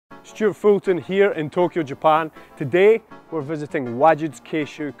Stuart Fulton here in Tokyo, Japan. Today we're visiting Wajid's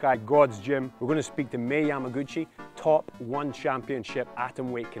Keishukai God's Gym. We're going to speak to Mei Yamaguchi, top one championship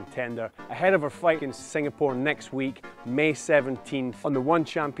atomweight contender, ahead of her fight in Singapore next week, May 17th, on the one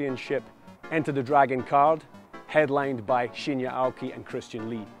championship Enter the Dragon card, headlined by Shinya Aoki and Christian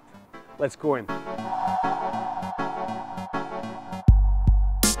Lee. Let's go in.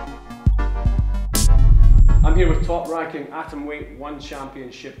 I'm here with top-ranking atomweight one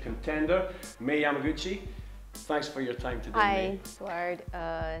championship contender, Mei Yamaguchi. Thanks for your time today. Hi, Stuart.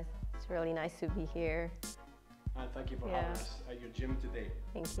 It's really nice to be here. And thank you for having us at your gym today.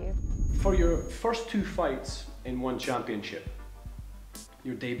 Thank you. For your first two fights in one championship,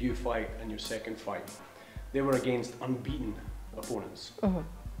 your debut fight and your second fight, they were against unbeaten opponents.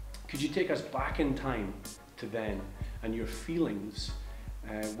 Could you take us back in time to then and your feelings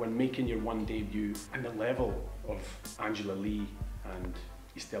when making your one debut and the level of Angela Lee and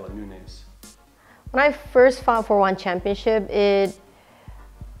Estela Nunes? When I first fought for one championship, I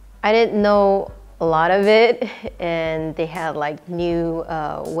didn't know a lot of it, and they had like new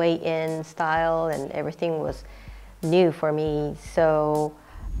weigh-in style and everything was new for me. So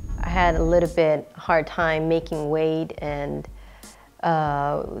I had a little bit hard time making weight, and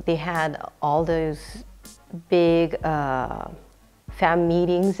they had all those big fan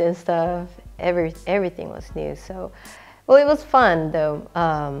meetings and stuff. Everything was new. So, well, it was fun though.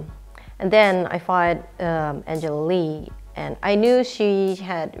 And then I fought Angela Lee, and I knew she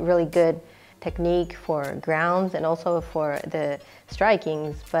had really good technique for grounds and also for the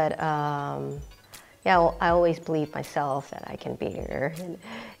strikings, but yeah, well, I always believed myself that I can beat her.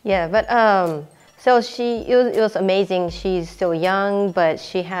 Yeah, but so it was amazing. She's still young, but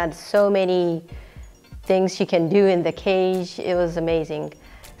she had so many things she can do in the cage. It was amazing.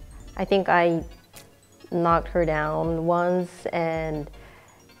 I think I knocked her down once, and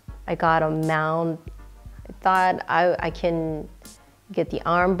I got a mount. I thought I can get the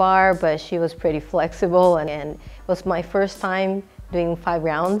arm bar, but she was pretty flexible, and it was my first time doing 5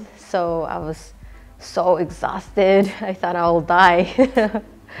 rounds, so I was so exhausted. I thought I will die.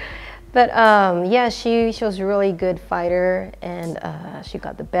 But yeah, she was a really good fighter, and she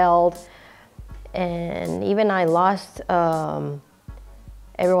got the belt. And even I lost,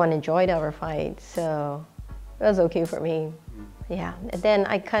 everyone enjoyed our fight, so it was okay for me. Yeah, and then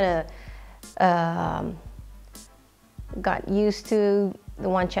I kind of got used to the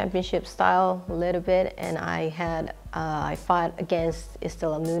one championship style a little bit, and I fought against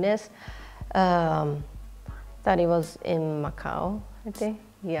Estela Nunes. Thought it was in Macau, I think.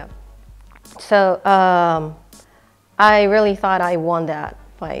 Yeah. So I really thought I won that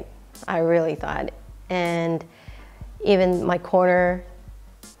fight. I really thought, and even my corner,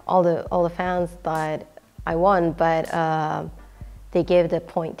 all the fans thought I won, but they gave the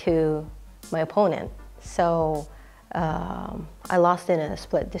point to my opponent. So I lost in a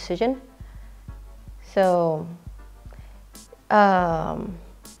split decision. So yeah,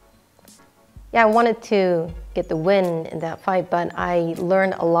 I wanted to get the win in that fight, but I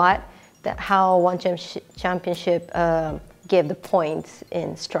learned a lot that how one championship give the points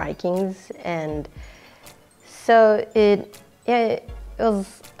in strikings, and so it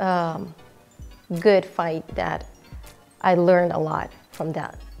was good fight that I learned a lot from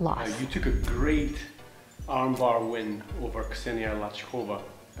that loss. You took a great armbar win over Ksenia Lachkova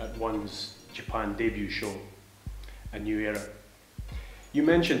at ONE's Japan debut show, A New Era. You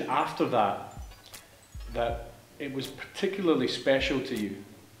mentioned after that it was particularly special to you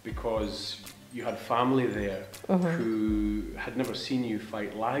because you had family there who had never seen you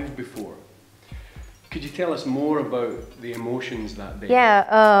fight live before. Could you tell us more about the emotions that day?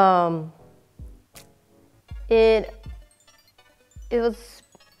 Yeah, it was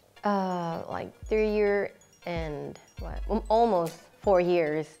like 3 years and almost 4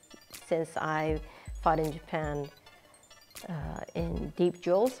 years since I fought in Japan in Deep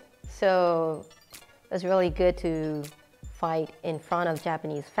Jewels. So it was really good to fight in front of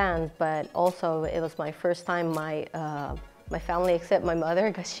Japanese fans, but also it was my first time my family, except my mother,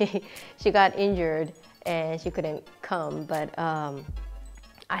 because she got injured and she couldn't come. But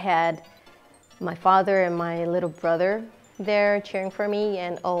I had my father and my little brother there cheering for me,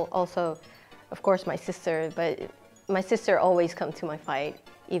 and also, of course, my sister. But my sister always comes to my fight,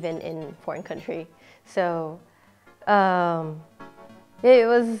 even in foreign country. So it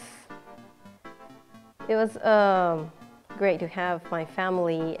was great to have my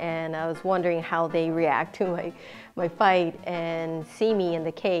family, and I was wondering how they react to my fight and see me in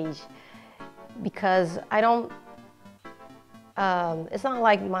the cage, because I don't, it's not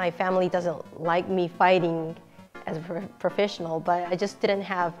like my family doesn't like me fighting as a professional, but I just didn't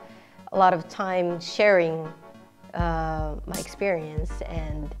have a lot of time sharing my experience,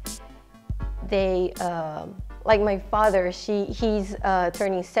 and they, like my father, he's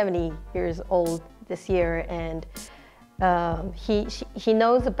turning 70 years old this year, and he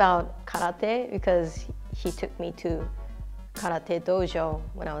knows about karate because he took me to karate dojo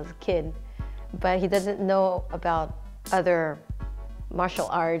when I was a kid, but he doesn't know about other martial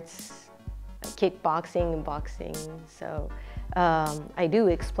arts, kickboxing and boxing. So I do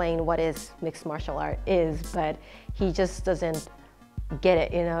explain what is mixed martial art is, but he just doesn't get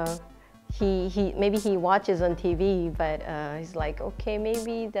it, you know. Maybe he watches on TV, but he's like, okay,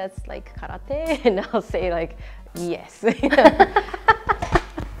 maybe that's like karate, and I'll say like, yes.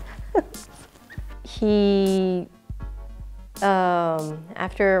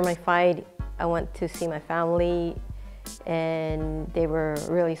 After my fight, I went to see my family, and they were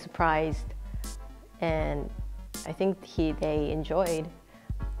really surprised, and I think they enjoyed.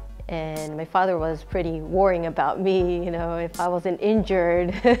 And my father was pretty worrying about me, you know, if I wasn't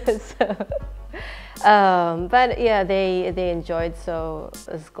injured. So, but yeah, they enjoyed, so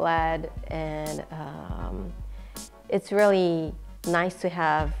I was glad. And it's really nice to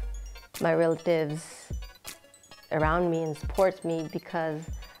have my relatives around me and support me, because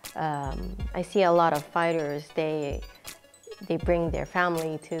I see a lot of fighters, they bring their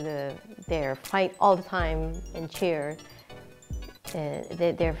family to their fight all the time and cheer.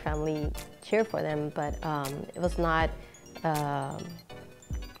 Their family cheer for them, but it was not,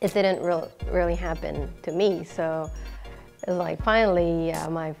 it didn't really happen to me. So it was like, finally,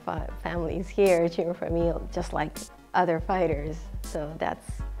 my family's here cheering for me, just like other fighters. So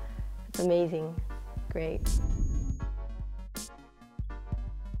it's amazing, great.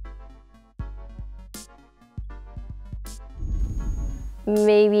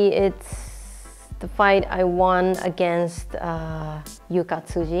 Maybe it's the fight I won against Yuka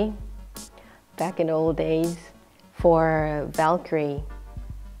Tsuji back in the old days for Valkyrie.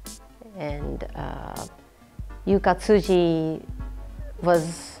 And Yuka Tsuji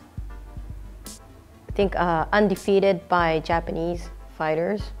was, I think, undefeated by Japanese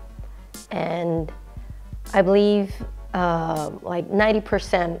fighters. And I believe like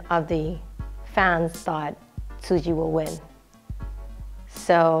 90% of the fans thought Tsuji will win.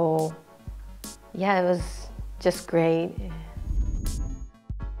 So yeah, it was just great.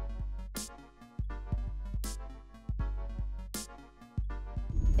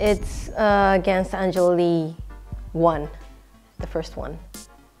 It's against Angela Lee, won, the first one.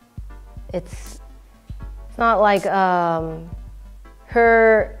 It's not like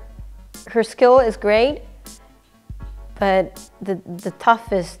her skill is great, but the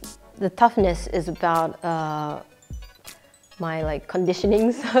toughness is about my like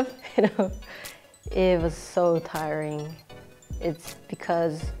conditioning stuff, you know. It was so tiring. It's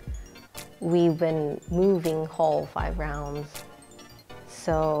because we've been moving whole 5 rounds.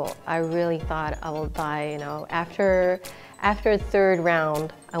 So I really thought I will die, you know. After the 3rd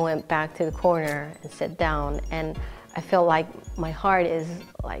round, I went back to the corner and sat down, and I felt like my heart is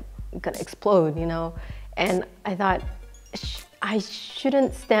like gonna explode, you know. And I thought, I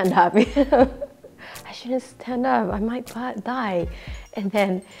shouldn't stand up, you know? I shouldn't stand up, I might die. And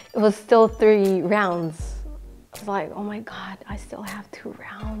then it was still 3 rounds. I was like, oh my God, I still have 2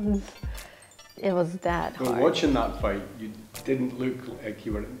 rounds. It was that hard. Well, watching that fight, you didn't look like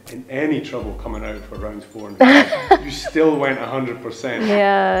you were in any trouble coming out for rounds 4 and 5. You still went 100%.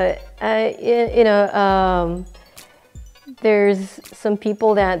 Yeah, you know, there's some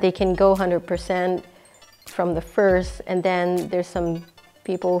people that they can go 100% from the first, and then there's some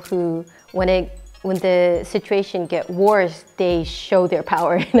people who, when the situation get worse, they show their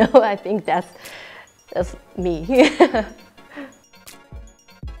power, you know. I think that's me.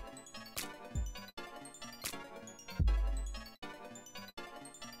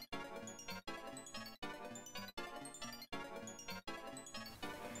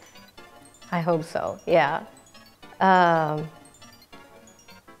 I hope so, yeah. I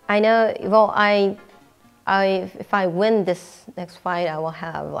know, well, if I win this next fight, I will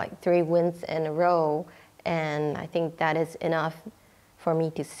have like 3 wins in a row, and I think that is enough for me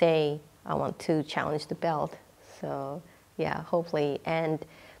to say I want to challenge the belt. So yeah, hopefully. And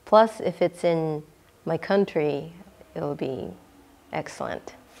plus, if it's in my country, it will be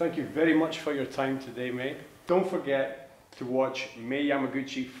excellent. Thank you very much for your time today, Mei. Don't forget to watch Mei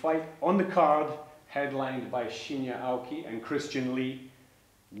Yamaguchi fight on the card, headlined by Shinya Aoki and Christian Lee.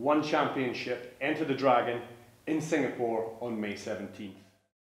 One championship, Enter the Dragon, in Singapore on May 17th.